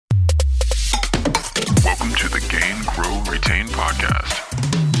Welcome to the Gain, Grow, Retain podcast.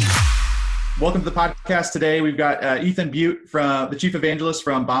 Welcome to the podcast today. We've got Ethan Butte, from the Chief Evangelist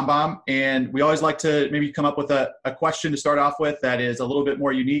from BombBomb, and we always like to maybe come up with a question to start off with that is a little bit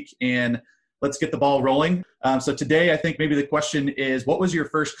more unique, and let's get the ball rolling. So today, I think maybe the question is, what was your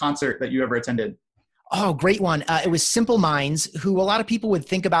first concert that you ever attended? Oh, great one. It was Simple Minds, who a lot of people would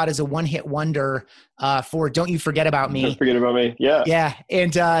think about as a one-hit wonder for Don't You Forget About Me. Don't Forget About Me, yeah. Yeah,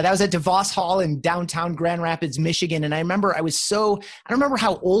 and that was at DeVos Hall in downtown Grand Rapids, Michigan. And I remember I don't remember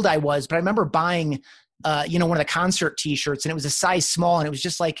how old I was, but I remember buying, one of the concert t-shirts, and it was a size small, and it was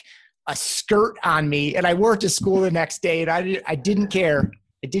just like a skirt on me. And I wore it to school the next day, and I didn't care.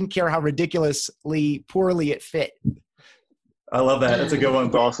 I didn't care how ridiculously poorly it fit. I love that. That's a good one.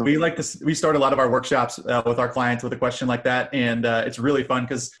 That's awesome. We start a lot of our workshops with our clients with a question like that. And it's really fun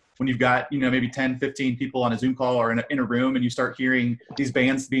because when you've got, maybe 10, 15 people on a Zoom call or in a room, and you start hearing these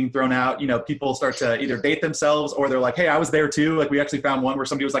bands being thrown out, people start to either date themselves or they're like, hey, I was there too. Like we actually found one where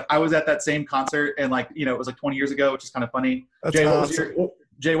somebody was like, I was at that same concert. And it was like 20 years ago, which is kind of funny. That's Jay,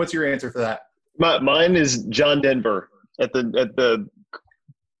 Jay, what's your answer for that? Mine is John Denver at the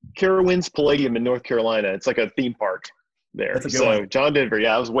Carowinds Palladium in North Carolina. It's like a theme park there. That's a good one. John Denver,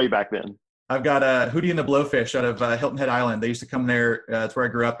 yeah, I was way back then. I've got Hootie and the Blowfish out of Hilton Head Island. They used to come there. That's where I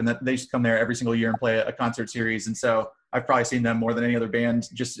grew up, and they used to come there every single year and play a concert series. And so I've probably seen them more than any other band,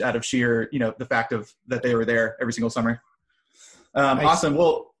 just out of sheer, the fact of that they were there every single summer. Nice. Awesome.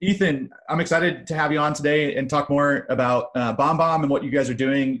 Well, Ethan, I'm excited to have you on today and talk more about BombBomb and what you guys are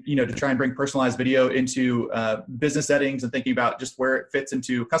doing, to try and bring personalized video into business settings and thinking about just where it fits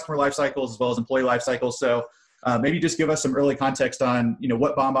into customer life cycles as well as employee life cycles. So maybe just give us some early context on,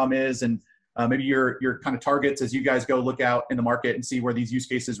 what BombBomb is and maybe your kind of targets as you guys go look out in the market and see where these use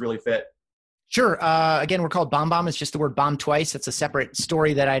cases really fit. Sure. Again, we're called BombBomb. It's just the word bomb twice. That's a separate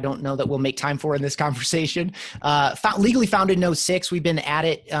story that I don't know that we'll make time for in this conversation. Legally founded in 2006. We've been at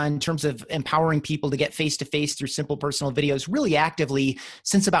it in terms of empowering people to get face-to-face through simple personal videos really actively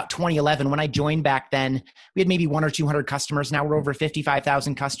since about 2011. When I joined back then, we had maybe 100 or 200 customers. Now we're over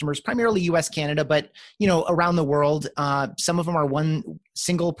 55,000 customers, primarily US, Canada, but around the world. Some of them are one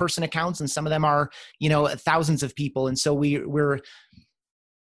single person accounts and some of them are, thousands of people. And so we're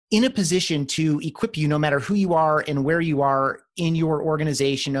in a position to equip you no matter who you are and where you are in your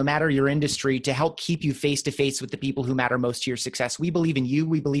organization, no matter your industry, to help keep you face-to-face with the people who matter most to your success. We believe in you.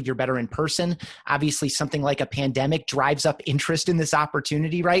 We believe you're better in person. Obviously, something like a pandemic drives up interest in this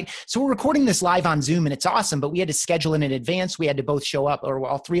opportunity, right? So we're recording this live on Zoom, and it's awesome, but we had to schedule in advance. We had to both show up, or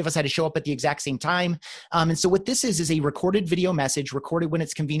all three of us had to show up at the exact same time. And so what this is a recorded video message, recorded when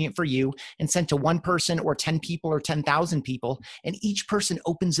it's convenient for you, and sent to one person or 10 people or 10,000 people. And each person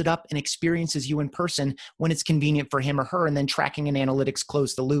opens it up and experiences you in person when it's convenient for him or her, and then tracking and analytics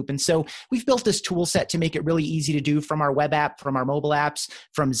close the loop. And so we've built this tool set to make it really easy to do from our web app, from our mobile apps,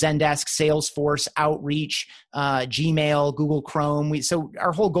 from Zendesk, Salesforce, Outreach, Gmail, Google Chrome. So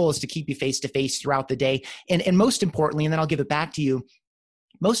our whole goal is to keep you face-to-face throughout the day. And most importantly, and then I'll give it back to you,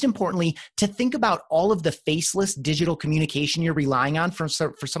 most importantly, to think about all of the faceless digital communication you're relying on for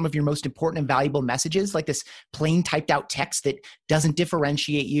some of your most important and valuable messages, like this plain typed out text that doesn't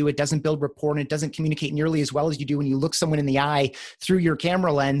differentiate you, it doesn't build rapport, and it doesn't communicate nearly as well as you do when you look someone in the eye through your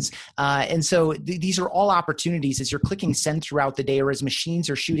camera lens. And so these are all opportunities as you're clicking send throughout the day, or as machines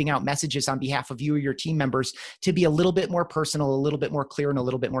are shooting out messages on behalf of you or your team members, to be a little bit more personal, a little bit more clear, and a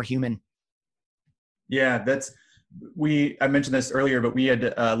little bit more human. Yeah, I mentioned this earlier, but we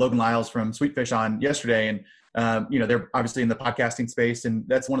had Logan Lyles from Sweetfish on yesterday, and they're obviously in the podcasting space, and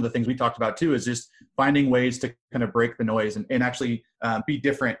that's one of the things we talked about too, is just finding ways to kind of break the noise and actually be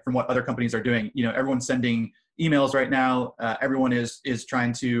different from what other companies are doing. Everyone's sending emails right now. Everyone is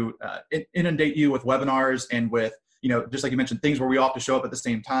trying to inundate you with webinars and with, just like you mentioned, things where we all have to show up at the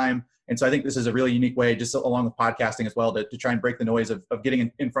same time. And so I think this is a really unique way, just along with podcasting as well, to try and break the noise of getting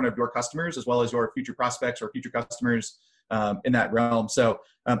in front of your customers as well as your future prospects or future customers in that realm. So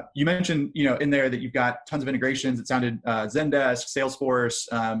you mentioned, in there that you've got tons of integrations. It sounded Zendesk,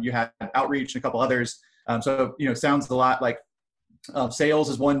 Salesforce, you had Outreach and a couple others. So sounds a lot like sales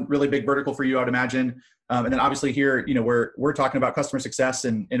is one really big vertical for you, I would imagine. And then obviously here, we're talking about customer success,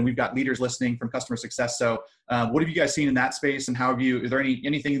 and we've got leaders listening from customer success. So what have you guys seen in that space, and is there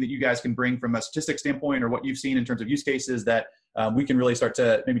anything that you guys can bring from a statistics standpoint, or what you've seen in terms of use cases that we can really start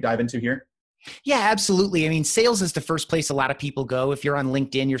to maybe dive into here? Yeah, absolutely. I mean, sales is the first place a lot of people go. If you're on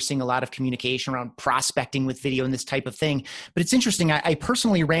LinkedIn, you're seeing a lot of communication around prospecting with video and this type of thing. But it's interesting. I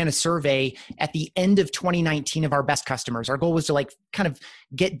personally ran a survey at the end of 2019 of our best customers. Our goal was to kind of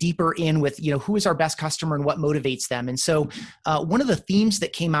get deeper in with, who is our best customer and what motivates them. And so one of the themes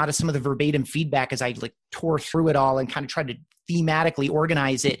that came out of some of the verbatim feedback as I tore through it all and kind of tried to thematically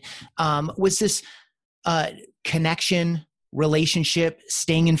organize it was this connection, relationship,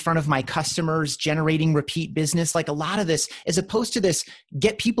 staying in front of my customers, generating repeat business. Like a lot of this, as opposed to this,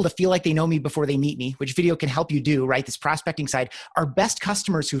 get people to feel like they know me before they meet me, which video can help you do, right? This prospecting side, our best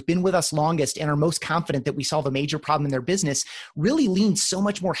customers who've been with us longest and are most confident that we solve a major problem in their business really lean so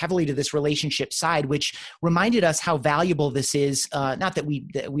much more heavily to this relationship side, which reminded us how valuable this is. Not that we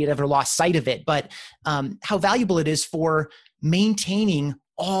had ever lost sight of it, but how valuable it is for maintaining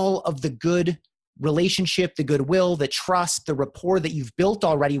all of the good relationship, the goodwill, the trust, the rapport that you've built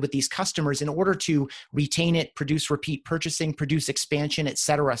already with these customers in order to retain it, produce repeat purchasing, produce expansion, et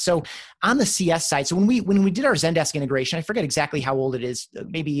cetera. So on the CS side, so when we did our Zendesk integration, I forget exactly how old it is,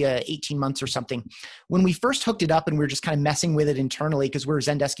 maybe 18 months or something. When we first hooked it up and we were just kind of messing with it internally because we're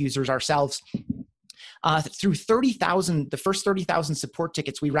Zendesk users ourselves, through 30,000, the first 30,000 support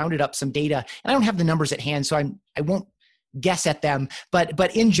tickets, we rounded up some data, and I don't have the numbers at hand, so I won't guess at them,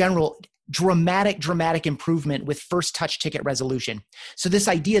 but in general, dramatic improvement with first touch ticket resolution. So this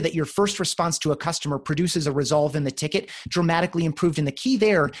idea that your first response to a customer produces a resolve in the ticket dramatically improved. And the key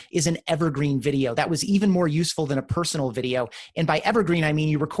there is an evergreen video. That was even more useful than a personal video. And by evergreen, I mean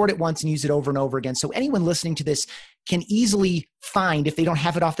you record it once and use it over and over again. So anyone listening to this can easily find, if they don't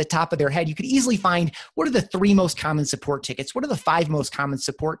have it off the top of their head, you could easily find what are the 3 most common support tickets? What are the 5 most common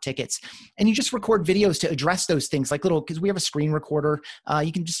support tickets? And you just record videos to address those things, like because we have a screen recorder,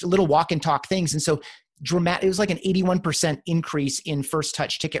 you can just little walk and talk things. And so it was like an 81% increase in first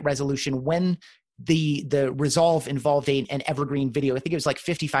touch ticket resolution when the resolve involved an evergreen video. I think it was like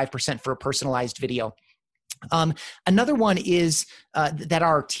 55% for a personalized video. Another one is that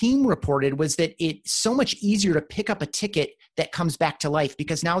our team reported was that it's so much easier to pick up a ticket that comes back to life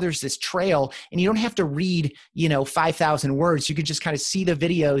because now there's this trail and you don't have to read, 5,000 words. You could just kind of see the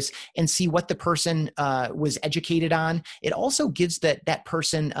videos and see what the person was educated on. It also gives that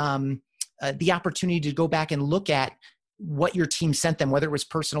person the opportunity to go back and look at what your team sent them, whether it was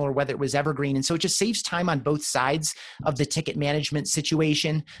personal or whether it was evergreen. And so it just saves time on both sides of the ticket management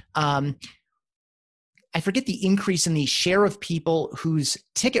situation. I forget the increase in the share of people whose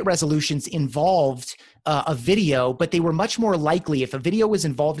ticket resolutions involved a video, but they were much more likely, if a video was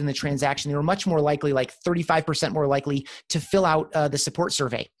involved in the transaction, they were much more likely, like 35% more likely to fill out the support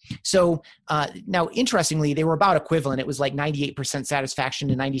survey. So now, interestingly, they were about equivalent. It was like 98% satisfaction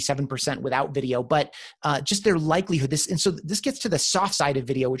to 97% without video, but just their likelihood. And so this gets to the soft side of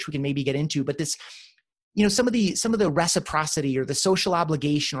video, which we can maybe get into, but this, some of the reciprocity or the social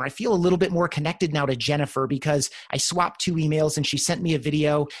obligation, or I feel a little bit more connected now to Jennifer because I swapped 2 emails and she sent me a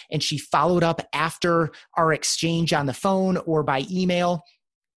video and she followed up after our exchange on the phone or by email,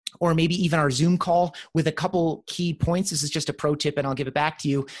 or maybe even our Zoom call with a couple key points. This is just a pro tip and I'll give it back to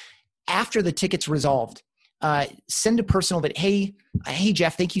you. After the ticket's resolved, send a personal that, hey,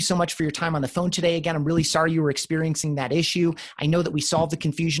 Jeff, thank you so much for your time on the phone today. Again, I'm really sorry you were experiencing that issue. I know that we solved the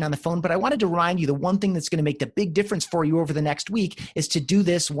confusion on the phone, but I wanted to remind you the one thing that's going to make the big difference for you over the next week is to do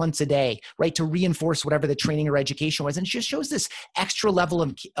this once a day, right? To reinforce whatever the training or education was. And it just shows this extra level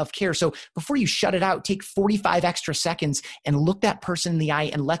of care. So before you shut it out, take 45 extra seconds and look that person in the eye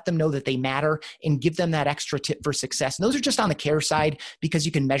and let them know that they matter and give them that extra tip for success. And those are just on the care side because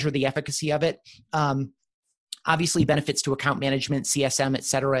you can measure the efficacy of it. Obviously benefits to account management, CSM, et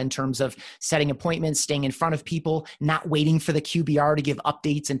cetera, in terms of setting appointments, staying in front of people, not waiting for the QBR to give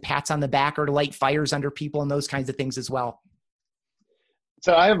updates and pats on the back or to light fires under people and those kinds of things as well.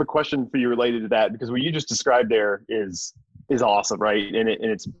 So I have a question for you related to that, because what you just described there is awesome, right? And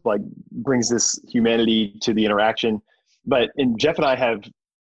it's like brings this humanity to the interaction. But Jeff and I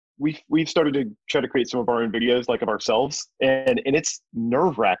we've started to try to create some of our own videos like of ourselves, and it's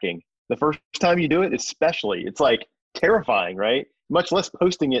nerve-wracking. The first time you do it, especially, it's like terrifying, right? Much less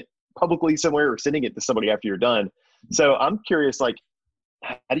posting it publicly somewhere or sending it to somebody after you're done. So I'm curious, like,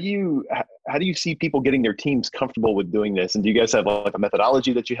 how do you see people getting their teams comfortable with doing this? And do you guys have like a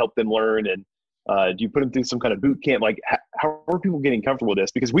methodology that you help them learn? And do you put them through some kind of boot camp? Like, how are people getting comfortable with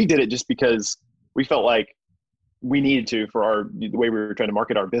this? Because we did it just because we felt like we needed to for the way we were trying to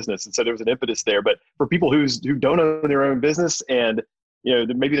market our business. And so there was an impetus there. But for people who don't own their own business and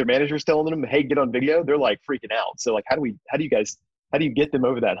maybe their manager's telling them, hey, get on video, they're like freaking out. So like, how do you get them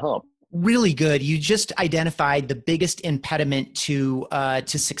over that hump? Really good. You just identified the biggest impediment to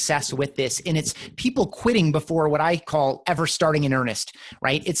success with this, and it's people quitting before what I call ever starting in earnest.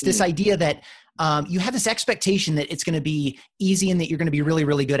 Right? It's this idea that you have this expectation that it's going to be easy and that you're going to be really,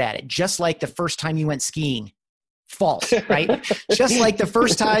 really good at it, just like the first time you went skiing. False, right? Just like the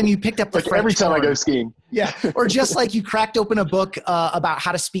first time you picked up the French every time horn. I go skiing. Yeah. Or just like you cracked open a book about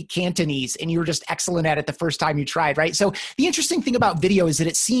how to speak Cantonese and you were just excellent at it the first time you tried, right? So the interesting thing about video is that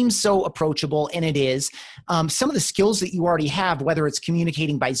it seems so approachable, and it is. Some of the skills that you already have, whether it's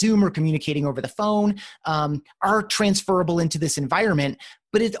communicating by Zoom or communicating over the phone, are transferable into this environment.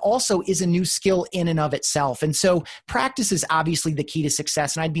 But it also is a new skill in and of itself. And so practice is obviously the key to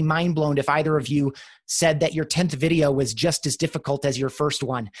success. And I'd be mind blown if either of you said that your 10th video was just as difficult as your first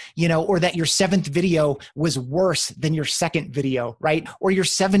one, or that your 7th video was worse than your 2nd video, right? Or your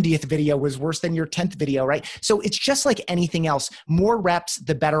 70th video was worse than your 10th video, right? So it's just like anything else. More reps,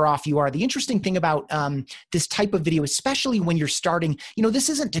 the better off you are. The interesting thing about this type of video, especially when you're starting, this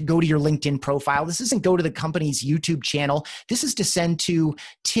isn't to go to your LinkedIn profile. This isn't go to the company's YouTube channel. This is to send to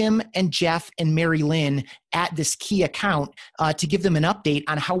Tim and Jeff and Mary Lynn at this key account to give them an update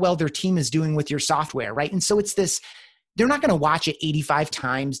on how well their team is doing with your software, right? And so it's this, they're not going to watch it 85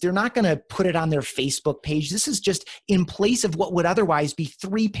 times. They're not going to put it on their Facebook page. This is just in place of what would otherwise be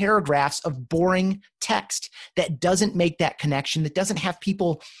 3 paragraphs of boring text that doesn't make that connection, that doesn't have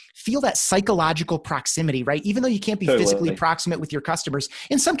people feel that psychological proximity, right? Even though you can't be physically proximate with your customers,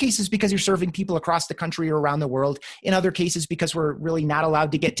 in some cases because you're serving people across the country or around the world, in other cases because we're really not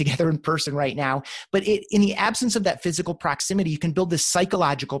allowed to get together in person right now. But in the absence of that physical proximity, you can build this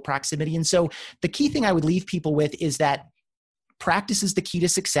psychological proximity. And so the key thing I would leave people with is that practice is the key to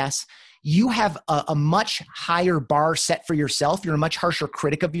success. You have a much higher bar set for yourself. You're a much harsher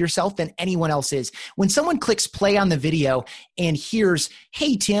critic of yourself than anyone else is. When someone clicks play on the video and hears,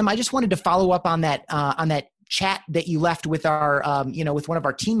 "Hey, Tim, I just wanted to follow up on that chat that you left with our, with one of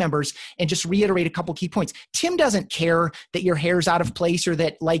our team members and just reiterate a couple key points." Tim doesn't care that your hair's out of place or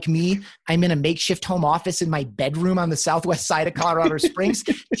that, like me, I'm in a makeshift home office in my bedroom on the southwest side of Colorado Springs.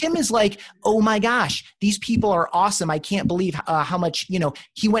 Tim is like, "Oh my gosh, these people are awesome. I can't believe how much,"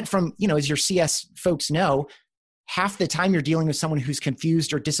 he went from, as your CS folks know, half the time you're dealing with someone who's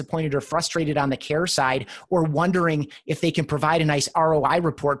confused or disappointed or frustrated on the care side, or wondering if they can provide a nice ROI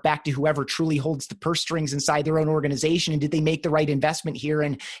report back to whoever truly holds the purse strings inside their own organization. And did they make the right investment here?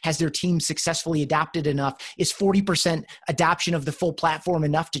 And has their team successfully adopted enough? Is 40% adoption of the full platform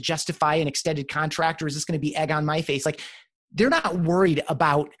enough to justify an extended contract? Or is this going to be egg on my face? Like, they're not worried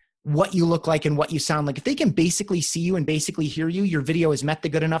about what you look like and what you sound like. If they can basically see you and basically hear you, your video has met the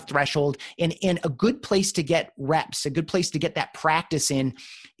good enough threshold. And a good place to get reps, a good place to get that practice in,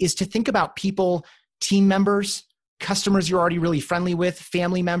 is to think about people, team members, customers you're already really friendly with,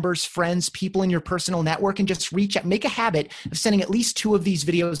 family members, friends, people in your personal network, and just reach out. Make a habit of sending at least 2 of these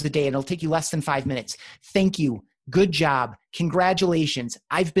videos a day, and it'll take you less than 5 minutes. Thank you. Good job. Congratulations.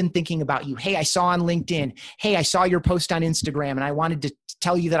 I've been thinking about you. Hey, I saw on LinkedIn. Hey, I saw your post on Instagram and I wanted to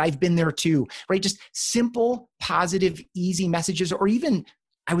tell you that I've been there too, right? Just simple, positive, easy messages, or even,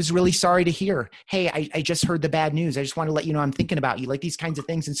 "I was really sorry to hear. Hey, I just heard the bad news. I just want to let you know I'm thinking about you," like these kinds of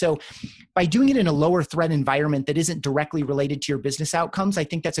things. And so by doing it in a lower threat environment that isn't directly related to your business outcomes, I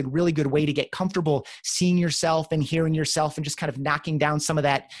think that's a really good way to get comfortable seeing yourself and hearing yourself and just kind of knocking down some of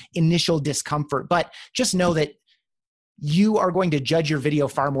that initial discomfort. But just know that you are going to judge your video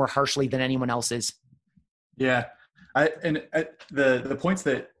far more harshly than anyone else is. Yeah. The points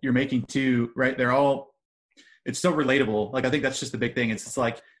that you're making too, right? It's so relatable. Like, I think that's just the big thing. It's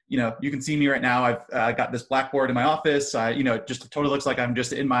like, you can see me right now. I've got this blackboard in my office. It just totally looks like I'm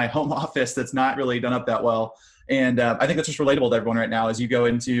just in my home office that's not really done up that well. And I think that's just relatable to everyone right now as you go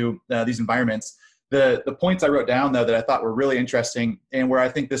into these environments. The points I wrote down though that I thought were really interesting, and where I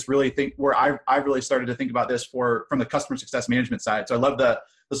think where I really started to think about this from the customer success management side. So I love the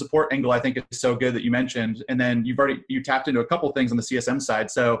support angle. I think is so good that you mentioned, and then you tapped into a couple things on the CSM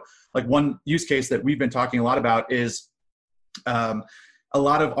side. So like one use case that we've been talking a lot about is a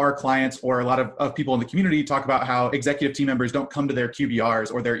lot of our clients or a lot of people in the community talk about how executive team members don't come to their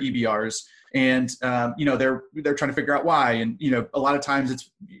QBRs or their EBRs, and they're trying to figure out why. And a lot of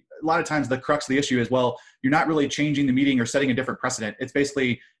times the crux of the issue is, well, you're not really changing the meeting or setting a different precedent. It's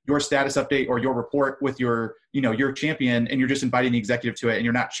basically your status update or your report with your champion, and you're just inviting the executive to it, and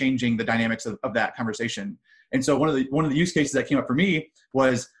you're not changing the dynamics of that conversation. And so one of the use cases that came up for me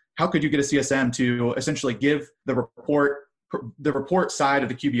was, how could you get a CSM to essentially give the report the report side of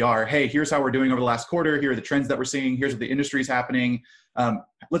the QBR. Hey, here's how we're doing over the last quarter. Here are the trends that we're seeing. Here's what the industry is happening.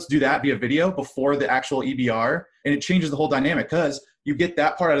 Let's do that via video before the actual EBR. And it changes the whole dynamic because you get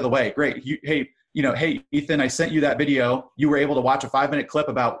that part out of the way. Great. Hey, Ethan, I sent you that video. You were able to watch a 5-minute clip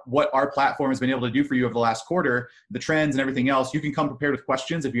about what our platform has been able to do for you over the last quarter, the trends and everything else. You can come prepared with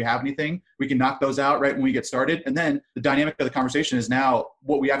questions if you have anything. We can knock those out right when we get started. And then the dynamic of the conversation is now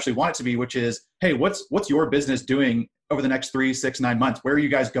what we actually want it to be, which is, hey, what's your business doing over the next 3, 6, 9 months? Where are you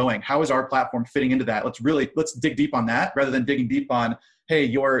guys going? How is our platform fitting into that? Let's dig deep on that rather than digging deep on, hey,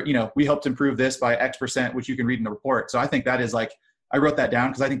 we helped improve this by X%, which you can read in the report. So I think that is I wrote that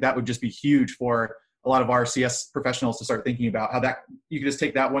down because I think that would just be huge for a lot of our CS professionals to start thinking about how that you can just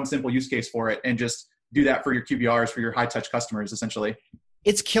take that one simple use case for it and just do that for your QBRs, for your high touch customers, essentially.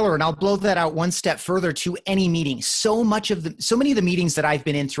 It's killer. And I'll blow that out one step further to any meeting. So many of the meetings that I've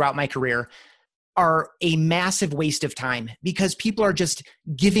been in throughout my career are a massive waste of time because people are just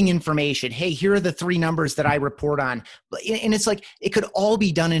giving information. Hey, here are the 3 numbers that I report on. And it's like, it could all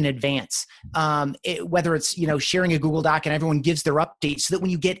be done in advance. Whether it's, sharing a Google Doc and everyone gives their update so that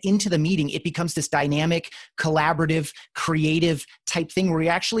when you get into the meeting, it becomes this dynamic, collaborative, creative type thing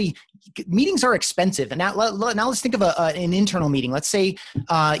where meetings are expensive. And now let's think of an internal meeting. Let's say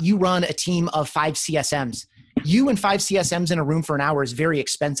you run a team of 5 CSMs. You and 5 CSMs in a room for an hour is very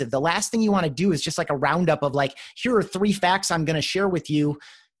expensive. The last thing you want to do is just like a roundup of here are 3 facts I'm going to share with you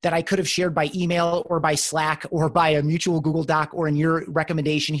that I could have shared by email or by Slack or by a mutual Google Doc or in your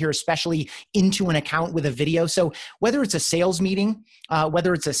recommendation here, especially into an account with a video. So whether it's a sales meeting,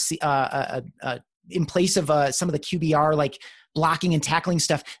 whether it's in place of some of the QBR, blocking and tackling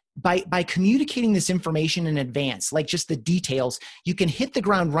stuff, by communicating this information in advance, just the details, you can hit the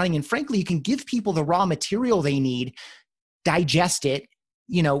ground running. And frankly, you can give people the raw material they need, digest it,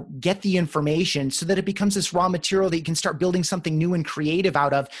 get the information so that it becomes this raw material that you can start building something new and creative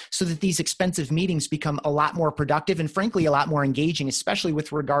out of so that these expensive meetings become a lot more productive and frankly, a lot more engaging, especially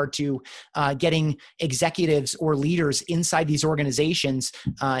with regard to getting executives or leaders inside these organizations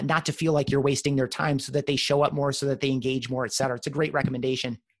not to feel like you're wasting their time so that they show up more, so that they engage more, et cetera. It's a great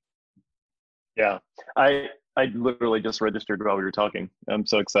recommendation. Yeah, I literally just registered while we were talking. I'm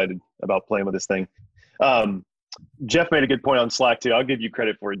so excited about playing with this thing. Jeff made a good point on Slack too. I'll give you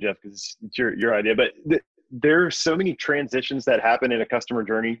credit for it, Jeff, because it's your idea. But there's so many transitions that happen in a customer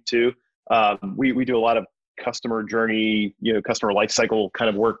journey too. We do a lot of customer journey, customer life cycle kind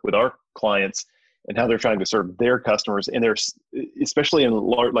of work with our clients and how they're trying to serve their customers. And there's, especially in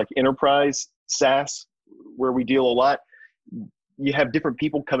large, enterprise SaaS, where we deal a lot, you have different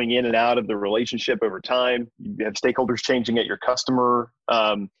people coming in and out of the relationship over time. You have stakeholders changing at your customer.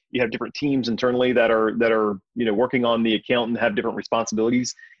 You have different teams internally that are working on the account and have different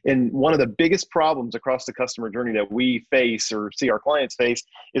responsibilities. And one of the biggest problems across the customer journey that we face or see our clients face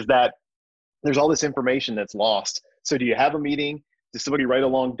is that there's all this information that's lost. So do you have a meeting? Does somebody write a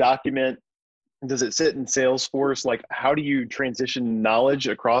long document? Does it sit in Salesforce? How do you transition knowledge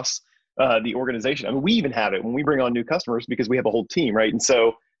across the organization? I mean, we even have it when we bring on new customers because we have a whole team, right? And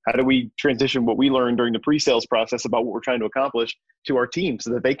so how do we transition what we learned during the pre-sales process about what we're trying to accomplish to our team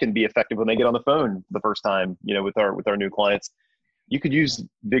so that they can be effective when they get on the phone the first time, with our new clients? You could use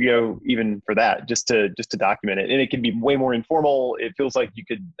video even for that, just to document it. And it can be way more informal. It feels like you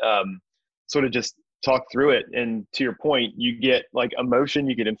could sort of just talk through it. And to your point, you get emotion,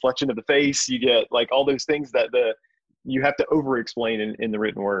 you get inflection of the face, you get all those things that you have to over-explain in the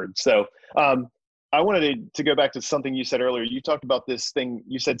written word. So I wanted to go back to something you said earlier. You talked about this thing,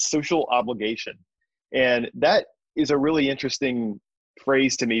 you said social obligation. And that is a really interesting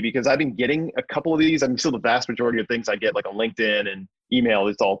phrase to me because I've been getting a couple of these. I'm still the vast majority of things I get on LinkedIn and email,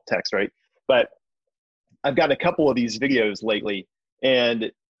 it's all text, right? But I've gotten a couple of these videos lately and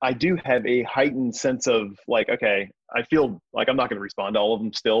I do have a heightened sense of okay, I feel like I'm not going to respond to all of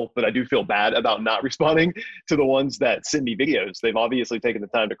them still, but I do feel bad about not responding to the ones that send me videos. They've obviously taken the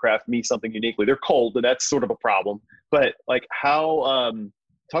time to craft me something uniquely. They're cold, and that's sort of a problem. But can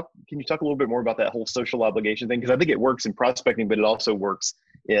you talk a little bit more about that whole social obligation thing? Because I think it works in prospecting, but it also works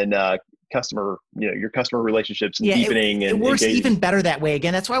in customer, your customer relationships and deepening. It works even better that way.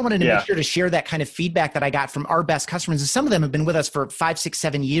 Again, that's why I wanted to make sure to share that kind of feedback that I got from our best customers. And some of them have been with us for 5, 6,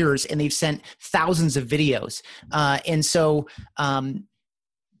 7 years, and they've sent thousands of videos. And so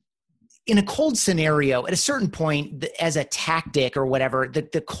in a cold scenario, at a certain point, as a tactic or whatever,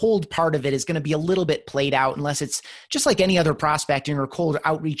 the cold part of it is going to be a little bit played out, unless it's just like any other prospecting or cold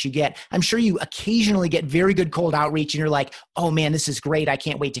outreach you get. I'm sure you occasionally get very good cold outreach and you're like, oh man, this is great. I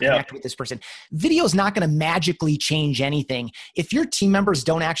can't wait to connect with this person. Video is not going to magically change anything. If your team members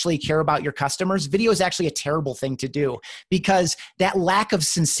don't actually care about your customers, video is actually a terrible thing to do, because that lack of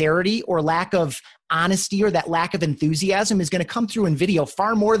sincerity or lack of honesty or that lack of enthusiasm is going to come through in video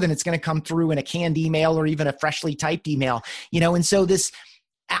far more than it's going to come through in a canned email or even a freshly typed email, and so this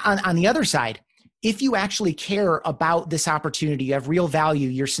on the other side, if you actually care about this opportunity, you have real value,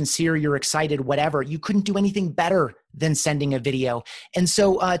 you're sincere, you're excited, whatever, you couldn't do anything better than sending a video. And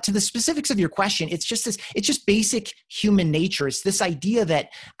so to the specifics of your question, it's just basic human nature. It's this idea that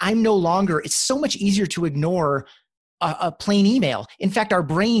it's so much easier to ignore a plain email. In fact, our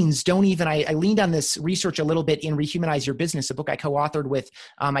brains don't even, I leaned on this research a little bit in Rehumanize Your Business, a book I co-authored with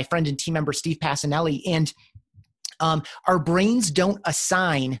my friend and team member, Steve Passanelli. And our brains don't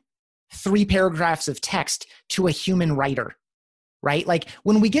assign 3 paragraphs of text to a human writer, right? Like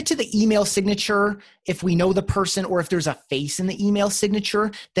when we get to the email signature, if we know the person or if there's a face in the email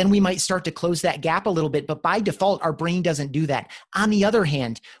signature, then we might start to close that gap a little bit. But by default, our brain doesn't do that. On the other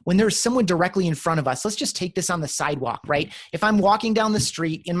hand, when there's someone directly in front of us, let's just take this on the sidewalk, right? If I'm walking down the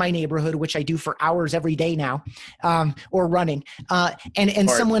street in my neighborhood, which I do for hours every day now, or running, and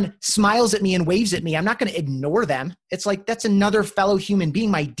someone smiles at me and waves at me, I'm not going to ignore them. It's like, that's another fellow human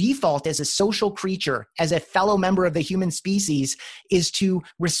being. My default as a social creature, as a fellow member of the human species, is to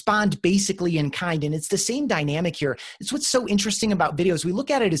respond basically in kind. And it's the same dynamic here. It's what's so interesting about videos. We look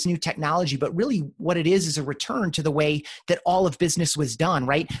at it as new technology, but really what it is a return to the way that all of business was done,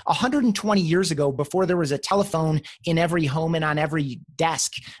 right? 120 years ago, before there was a telephone in every home and on every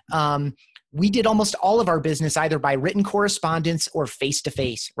desk, we did almost all of our business either by written correspondence or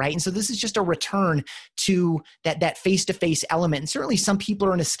face-to-face, right? And so this is just a return to that face-to-face element. And certainly some people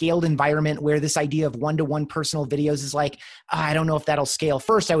are in a scaled environment where this idea of one-to-one personal videos is like, I don't know if that'll scale.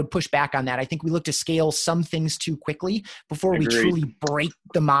 First, I would push back on that. I think we look to scale some things too quickly before we truly break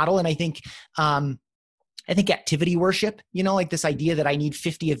the model. And I think activity worship, like this idea that I need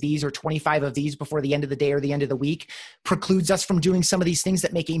 50 of these or 25 of these before the end of the day or the end of the week, precludes us from doing some of these things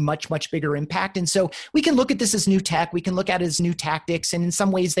that make a much, much bigger impact. And so we can look at this as new tech. We can look at it as new tactics. And in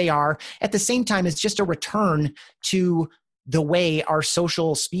some ways they are. At the same time, it's just a return to the way our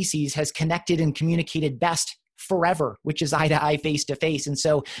social species has connected and communicated best forever, which is eye to eye, face to face. And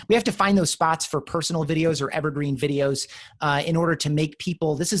so we have to find those spots for personal videos or evergreen videos in order to make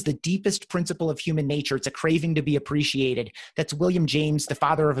people, this is the deepest principle of human nature. It's a craving to be appreciated. That's William James, the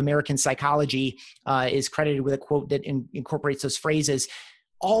father of American psychology, is credited with a quote that incorporates those phrases.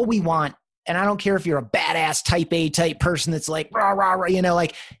 All we want, and I don't care if you're a badass type A type person that's like, rah, rah, rah,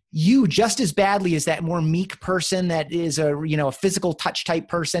 like you just as badly as that more meek person that is a physical touch type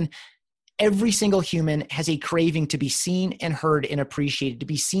person. Every single human has a craving to be seen and heard and appreciated, to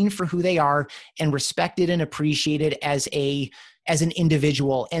be seen for who they are and respected and appreciated as an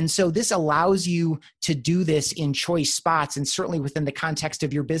individual. And so this allows you to do this in choice spots and certainly within the context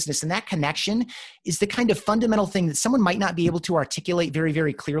of your business. And that connection is the kind of fundamental thing that someone might not be able to articulate very,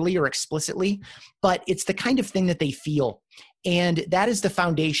 very clearly or explicitly, but it's the kind of thing that they feel. And that is the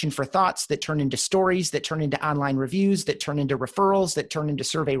foundation for thoughts that turn into stories, that turn into online reviews, that turn into referrals, that turn into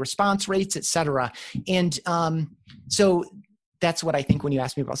survey response rates, et cetera. And so that's what I think when you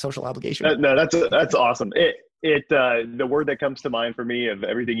ask me about social obligation. No, that's awesome. The word that comes to mind for me of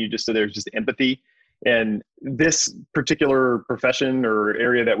everything you just said there is just empathy. And this particular profession or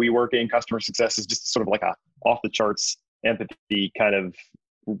area that we work in, customer success, is just sort of like a off the charts empathy kind of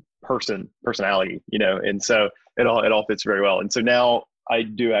personality, and so it all fits very well. And so now I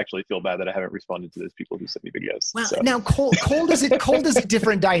do actually feel bad that I haven't responded to those people who sent me videos. Well, now cold is a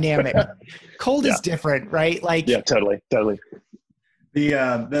different dynamic. Cold is different, right? Like, yeah, totally. The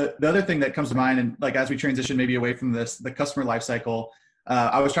other thing that comes to mind, and like as we transition maybe away from this, the customer life cycle,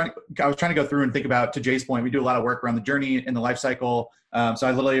 I was trying to go through and think about, to Jay's point, we do a lot of work around the journey and the life cycle. So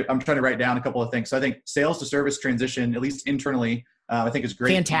I'm trying to write down a couple of things. So I think sales to service transition, at least internally, I think is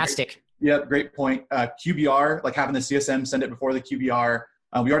great. Fantastic. Yeah, great point. QBR, like having the CSM send it before the QBR.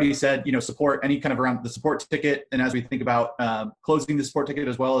 We already said, support, any kind of around the support ticket. And as we think about closing the support ticket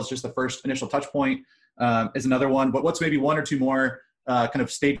as well as just the first initial touch point is another one. But what's maybe one or two more kind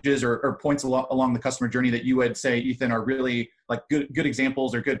of stages or points along the customer journey that you would say, Ethan, are really like good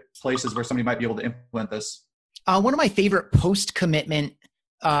examples or good places where somebody might be able to implement this? One of my favorite post-commitment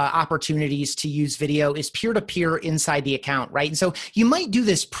opportunities to use video is peer-to-peer inside the account, right? And so you might do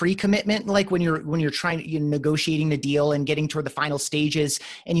this pre-commitment, like when you're trying, you're negotiating the deal and getting toward the final stages,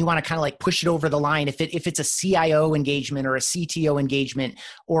 and you want to kind of like push it over the line. If it's a CIO engagement or a CTO engagement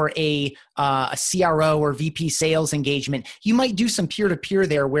or a CRO or VP sales engagement, you might do some peer-to-peer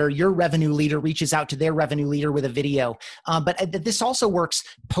there where your revenue leader reaches out to their revenue leader with a video. But this also works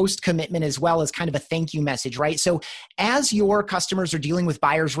post-commitment as well as kind of a thank you message, right? So as your customers are dealing with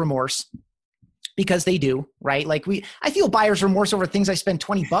buyer's remorse, because they do, right? Like I feel buyer's remorse over things I spend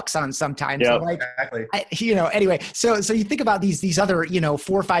 $20 on sometimes. Yeah, like, exactly. Anyway, so you think about these other,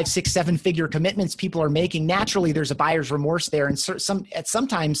 4, 5, 6, 7-figure commitments people are making. Naturally, there's a buyer's remorse there. And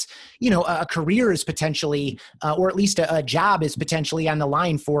sometimes, a career is potentially, or at least a job is potentially on the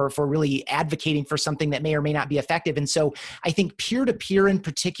line for really advocating for something that may or may not be effective. And so I think peer-to-peer in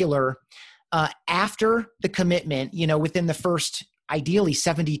particular, after the commitment, within the first, ideally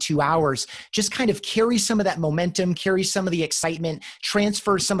 72 hours, just kind of carry some of that momentum, carry some of the excitement,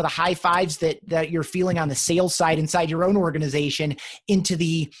 transfer some of the high fives that you're feeling on the sales side inside your own organization into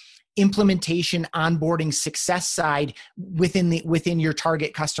the implementation, onboarding, success side within your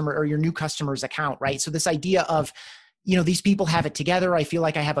target customer or your new customer's account, right? So this idea of, these people have it together. I feel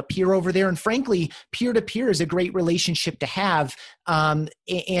like I have a peer over there. And frankly, peer-to-peer is a great relationship to have. And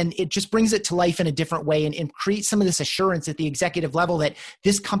it just brings it to life in a different way and creates some of this assurance at the executive level that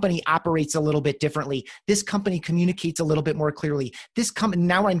this company operates a little bit differently. This company communicates a little bit more clearly. This company,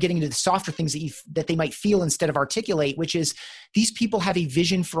 now I'm getting into the softer things that they might feel instead of articulate, which is these people have a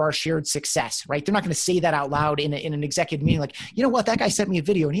vision for our shared success, right? They're not going to say that out loud in an executive meeting, like, you know what, that guy sent me a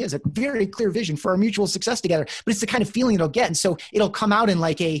video and he has a very clear vision for our mutual success together. But it's the kind of feeling it'll get. And so it'll come out in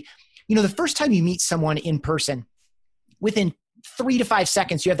like the first time you meet someone in person, within 3 to 5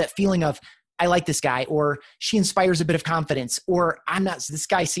 seconds, you have that feeling of, I like this guy, or she inspires a bit of confidence, or this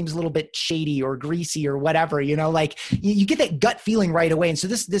guy seems a little bit shady or greasy or whatever, you get that gut feeling right away. And so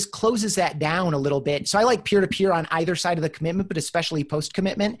this closes that down a little bit. So I like peer-to-peer on either side of the commitment, but especially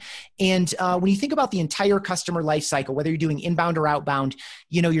post-commitment. And when you think about the entire customer life cycle, whether you're doing inbound or outbound,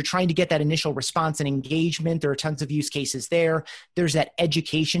 you're trying to get that initial response and engagement. There are tons of use cases there. There's that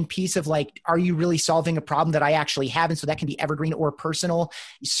education piece of like, are you really solving a problem that I actually have? And so that can be evergreen or personal.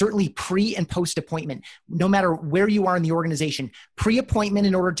 Certainly pre and post-appointment, no matter where you are in the organization, pre-appointment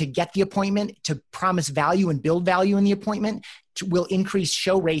in order to get the appointment, to promise value and build value in the appointment will increase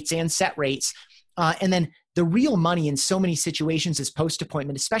show rates and set rates. And then the real money in so many situations is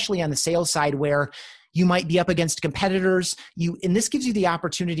post-appointment, especially on the sales side where you might be up against competitors. And this gives you the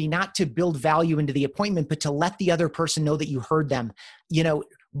opportunity not to build value into the appointment, but to let the other person know that you heard them.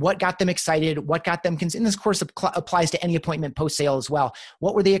 What got them excited? What got them concerned? And this, of course, applies to any appointment post-sale as well.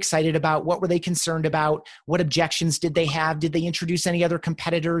 What were they excited about? What were they concerned about? What objections did they have? Did they introduce any other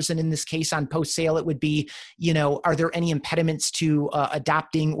competitors? And in this case, on post-sale, it would be, are there any impediments to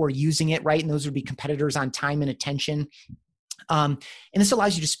adopting or using it, right? And those would be competitors on time and attention. And this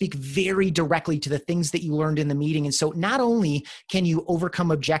allows you to speak very directly to the things that you learned in the meeting. And so not only can you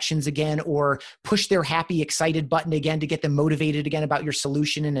overcome objections again or push their happy, excited button again to get them motivated again about your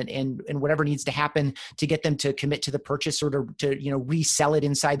solution and whatever needs to happen to get them to commit to the purchase or to resell it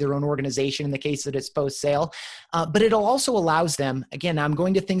inside their own organization in the case that it's post-sale. But it also allows them, again, I'm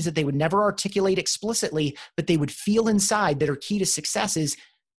going to things that they would never articulate explicitly, but they would feel inside that are key to success is,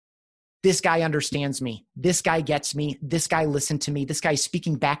 this guy understands me. This guy gets me. This guy listened to me. This guy is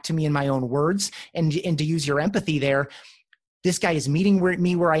speaking back to me in my own words. And to use your empathy there, this guy is meeting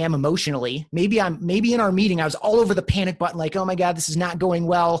me where I am emotionally. Maybe in our meeting, I was all over the panic button, like, oh my God, this is not going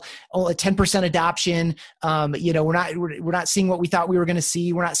well. Only 10% adoption. We're not seeing what we thought we were going to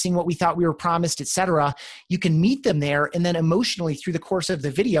see. We're not seeing what we thought we were promised, et cetera. You can meet them there. And then emotionally through the course of the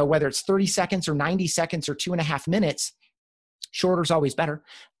video, whether it's 30 seconds or 90 seconds or 2.5 minutes, shorter is always better.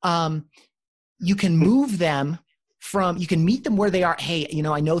 You can move them you can meet them where they are. Hey,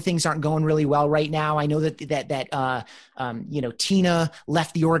 I know things aren't going really well right now. I know that Tina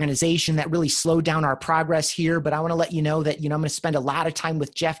left the organization. That really slowed down our progress here, but I want to let you know that, I'm going to spend a lot of time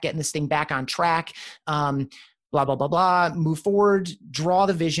with Jeff getting this thing back on track. Blah, blah, blah, blah, move forward, draw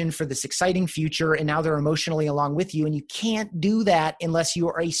the vision for this exciting future. And now they're emotionally along with you. And you can't do that unless you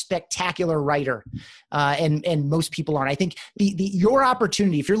are a spectacular writer. And most people aren't. I think your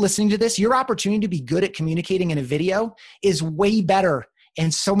opportunity, if you're listening to this, your opportunity to be good at communicating in a video is way better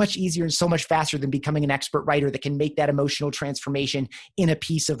and so much easier and so much faster than becoming an expert writer that can make that emotional transformation in a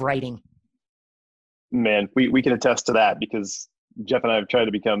piece of writing. Man, we can attest to that because Jeff and I have tried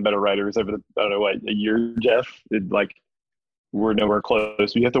to become better writers over a year, Jeff. We're nowhere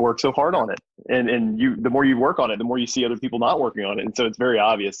close. We have to work so hard on it. And the more you work on it, the more you see other people not working on it. And so it's very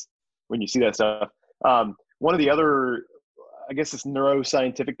obvious when you see that stuff. One of the other, I guess it's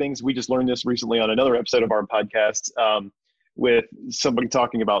neuroscientific things. We just learned this recently on another episode of our podcast with somebody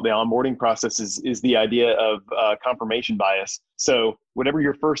talking about the onboarding process is the idea of confirmation bias. So whatever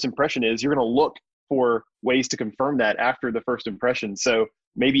your first impression is, you're going to look for ways to confirm that after the first impression. So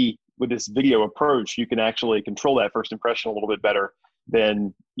maybe with this video approach, you can actually control that first impression a little bit better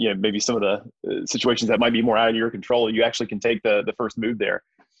than, maybe some of the situations that might be more out of your control. You actually can take the first move there.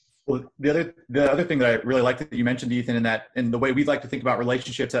 Well, the other thing that I really like that you mentioned, Ethan, and the way we'd like to think about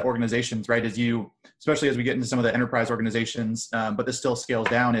relationships at organizations, right, is especially as we get into some of the enterprise organizations, but this still scales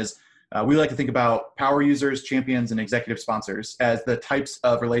down, is we like to think about power users, champions, and executive sponsors as the types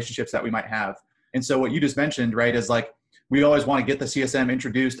of relationships that we might have. And so what you just mentioned, right, is like, we always want to get the CSM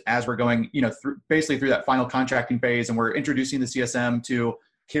introduced as we're going, basically through that final contracting phase, and we're introducing the CSM to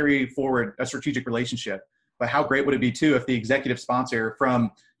carry forward a strategic relationship. But how great would it be too if the executive sponsor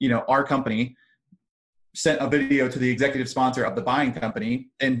from, our company sent a video to the executive sponsor of the buying company,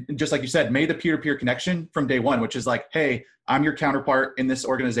 and just like you said, made the peer-to-peer connection from day one, which is like, hey, I'm your counterpart in this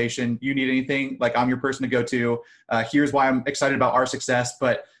organization. You need anything, like, I'm your person to go to. Here's why I'm excited about our success.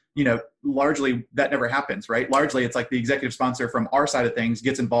 But largely that never happens, right? Largely it's like the executive sponsor from our side of things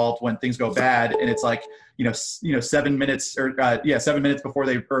gets involved when things go bad. And it's like, 7 minutes before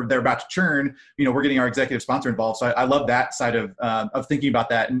they're about to churn, we're getting our executive sponsor involved. So I love that side of thinking about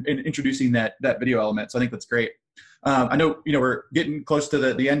that and introducing that video element. So I think that's great. I know, we're getting close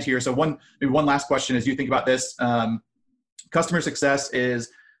to the end here. So one last question as you think about this. Customer success is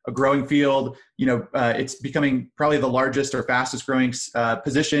a growing field. It's becoming probably the largest or fastest growing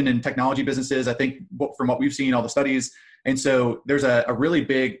position in technology businesses, I think, from what we've seen, all the studies. And so there's a really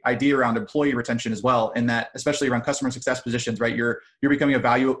big idea around employee retention as well, and that especially around customer success positions, right? You're becoming a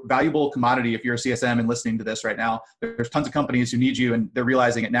valuable commodity if you're a CSM and listening to this right now. There's tons of companies who need you, and they're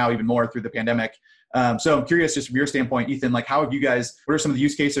realizing it now even more through the pandemic. So I'm curious, just from your standpoint, Ethan, like, what are some of the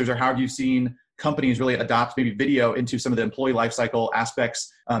use cases, or how have you seen companies really adopt maybe video into some of the employee lifecycle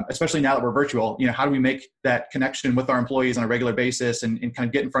aspects, especially now that we're virtual? How do we make that connection with our employees on a regular basis and kind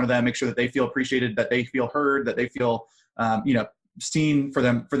of get in front of them, make sure that they feel appreciated, that they feel heard, that they feel, seen for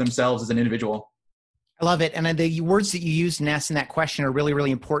themselves as an individual? I love it. And the words that you used in asking that question are really, really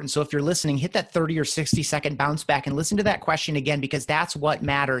important. So if you're listening, hit that 30 or 60 second bounce back and listen to that question again, because that's what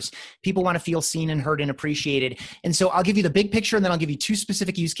matters. People want to feel seen and heard and appreciated. And so I'll give you the big picture, and then I'll give you two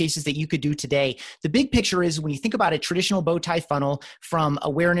specific use cases that you could do today. The big picture is when you think about a traditional bow tie funnel, from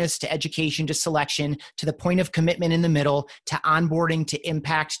awareness to education to selection to the point of commitment in the middle to onboarding to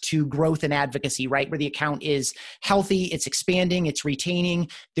impact to growth and advocacy, right? Where the account is healthy, it's expanding, it's retaining,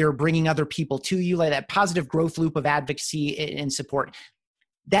 they're bringing other people to you, like that positive growth loop of advocacy and support.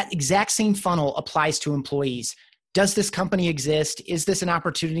 That exact same funnel applies to employees. Does this company exist? Is this an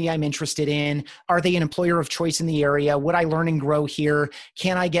opportunity I'm interested in? Are they an employer of choice in the area? Would I learn and grow here?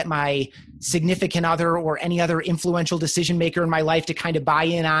 Can I get my significant other or any other influential decision maker in my life to kind of buy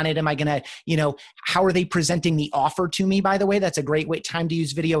in on it? Am I going to, how are they presenting the offer to me? By the way, that's a great time to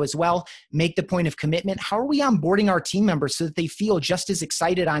use video as well. Make the point of commitment. How are we onboarding our team members so that they feel just as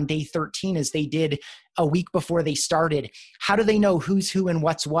excited on day 13 as they did a week before they started? How do they know who's who and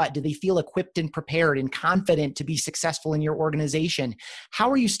what's what? Do they feel equipped and prepared and confident to be successful in your organization?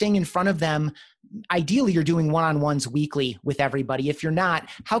 How are you staying in front of them? Ideally, you're doing one-on-ones weekly with everybody. If you're not,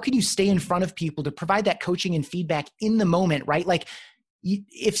 how can you stay in front of people to provide that coaching and feedback in the moment, right? Like,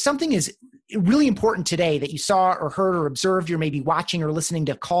 if something is really important today that you saw or heard or observed, you're maybe watching or listening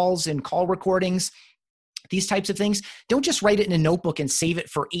to calls and call recordings, these types of things, don't just write it in a notebook and save it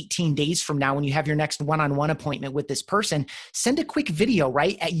for 18 days from now when you have your next one-on-one appointment with this person. Send a quick video,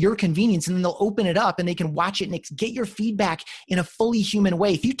 right, at your convenience, and then they'll open it up and they can watch it and get your feedback in a fully human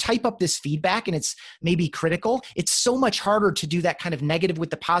way. If you type up this feedback and it's maybe critical, it's so much harder to do that kind of negative with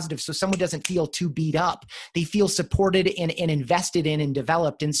the positive, so someone doesn't feel too beat up. They feel supported and invested in and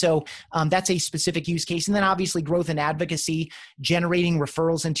developed. And so that's a specific use case. And then obviously growth and advocacy, generating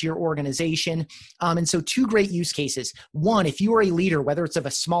referrals into your organization. And so two great use cases. One, if you are a leader, whether it's of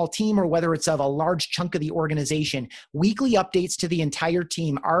a small team or whether it's of a large chunk of the organization, weekly updates to the entire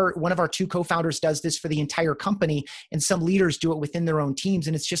team. One of our two co-founders does this for the entire company, and some leaders do it within their own teams.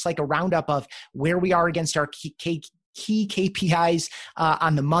 And it's just like a roundup of where we are against our key KPIs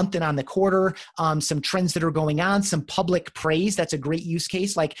on the month and on the quarter, some trends that are going on, some public praise. That's a great use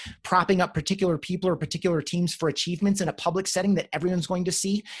case, like propping up particular people or particular teams for achievements in a public setting that everyone's going to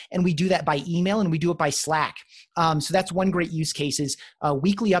see. And we do that by email and we do it by Slack. So that's one great use case is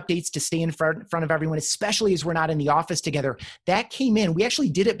weekly updates to stay in front of everyone, especially as we're not in the office together. That came in. We actually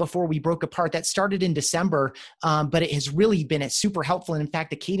did it before we broke apart. That started in December, but it has really been super helpful. And in fact,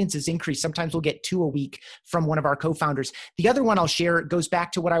 the cadence has increased. Sometimes we'll get 2 a week from one of our co-founders. The other one I'll share goes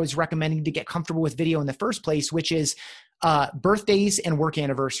back to what I was recommending to get comfortable with video in the first place, which is birthdays and work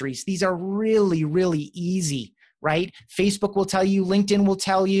anniversaries. These are really, really easy, right? Facebook will tell you, LinkedIn will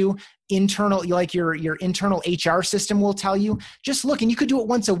tell you, internal, like your internal HR system will tell you. Just look, and you could do it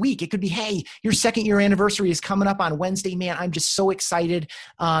once a week. It could be, hey, your 2nd year anniversary is coming up on Wednesday. Man, I'm just so excited.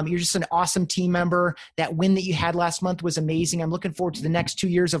 You're just an awesome team member. That win that you had last month was amazing. I'm looking forward to the next 2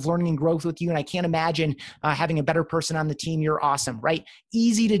 years of learning and growth with you. And I can't imagine having a better person on the team. You're awesome, right?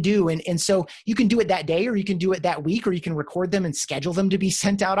 Easy to do. And so you can do it that day, or you can do it that week, or you can record them and schedule them to be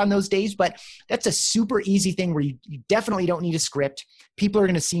sent out on those days. But that's a super easy thing where you definitely don't need a script. People are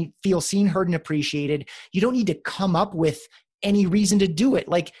going to feel seen, heard, and appreciated. You don't need to come up with any reason to do it.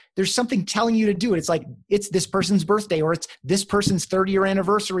 Like there's something telling you to do it. It's like, it's this person's birthday, or it's this person's 30-year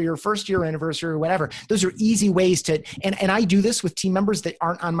anniversary or 1st-year anniversary or whatever. Those are easy ways to, and I do this with team members that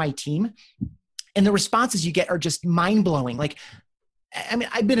aren't on my team. And the responses you get are just mind-blowing. Like, I mean,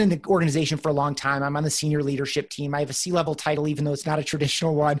 I've been in the organization for a long time. I'm on the senior leadership team. I have a C-level title, even though it's not a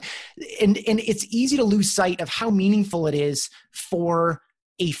traditional one. And it's easy to lose sight of how meaningful it is for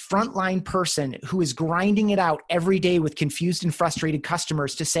a frontline person who is grinding it out every day with confused and frustrated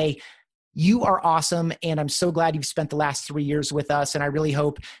customers to say, you are awesome. And I'm so glad you've spent the last 3 years with us. And I really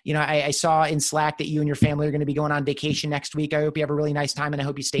hope, I saw in Slack that you and your family are going to be going on vacation next week. I hope you have a really nice time, and I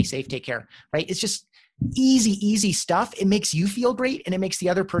hope you stay safe. Take care. Right. It's just easy stuff. It makes you feel great, and it makes the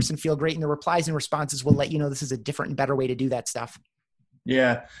other person feel great. And the replies and responses will let you know this is a different and better way to do that stuff.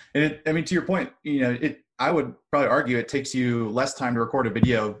 Yeah. And to your point, I would probably argue it takes you less time to record a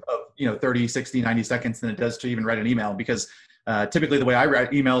video of, 30, 60, 90 seconds than it does to even write an email, because typically the way I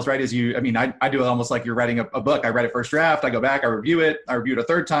write emails, right, is I do it almost like you're writing a book. I write a first draft, I go back, I review it a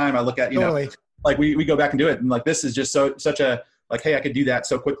 3rd time. I look at, like we go back and do it. And like, this is just such a, like, hey, I could do that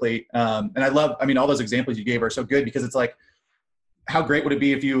so quickly. And I love, all those examples you gave are so good, because it's like, how great would it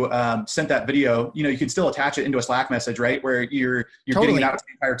be if you sent that video, you could still attach it into a Slack message, right? Where you're totally getting it out to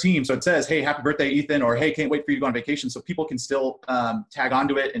the entire team. So it says, hey, happy birthday, Ethan, or hey, can't wait for you to go on vacation. So people can still tag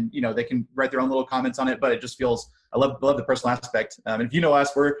onto it, and, they can write their own little comments on it, but it just feels, I love the personal aspect. And if you know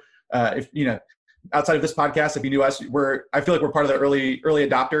us, we're, outside of this podcast, if you knew us, I feel like we're part of the early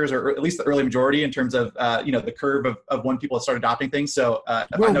adopters, or at least the early majority in terms of, the curve of when people start adopting things. So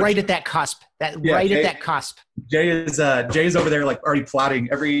we're right at that cusp. At that cusp. Jay is over there, like already plotting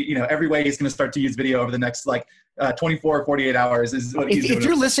every way he's going to start to use video over the next 24 or 48 hours is what he's doing. If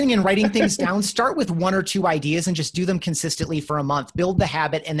you're listening and writing things down, start with 1 or 2 ideas and just do them consistently for a month. Build the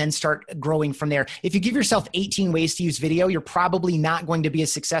habit and then start growing from there. If you give yourself 18 ways to use video, you're probably not going to be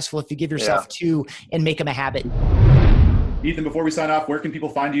as successful if you give yourself 2 and make them a habit. Ethan, before we sign off, where can people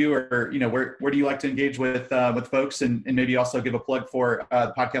find you, or where do you like to engage with folks, and maybe also give a plug for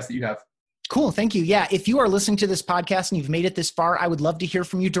the podcast that you have? Cool. Thank you. Yeah. If you are listening to this podcast and you've made it this far, I would love to hear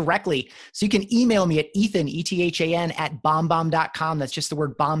from you directly. So you can email me at Ethan, ETHAN @bombbomb.com. That's just the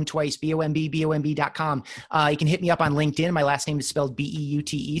word bomb twice, BOMB.com. You can hit me up on LinkedIn. My last name is spelled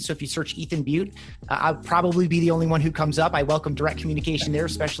BEUTE. So if you search Ethan Butte, I'll probably be the only one who comes up. I welcome direct communication there,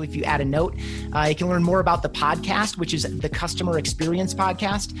 especially if you add a note. You can learn more about the podcast, which is the Customer Experience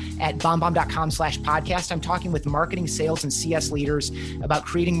Podcast, at bombbomb.com/podcast. I'm talking with marketing, sales, and CS leaders about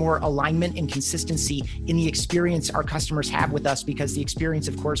creating more alignment and consistency in the experience our customers have with us, because the experience,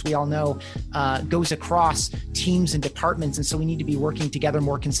 of course, we all know goes across teams and departments. And so we need to be working together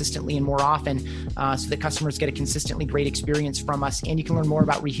more consistently and more often so that customers get a consistently great experience from us. And you can learn more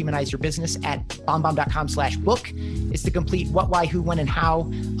about Rehumanize Your Business at bombbomb.com/book. It's the complete what, why, who, when, and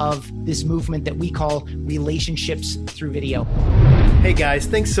how of this movement that we call relationships through video. Hey guys,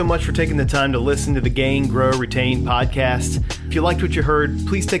 thanks so much for taking the time to listen to the Gain, Grow, Retain podcast. If you liked what you heard,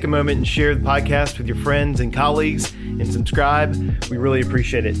 please take a moment and share the podcast with your friends and colleagues, and subscribe. We really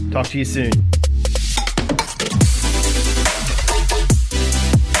appreciate it. Talk to you soon.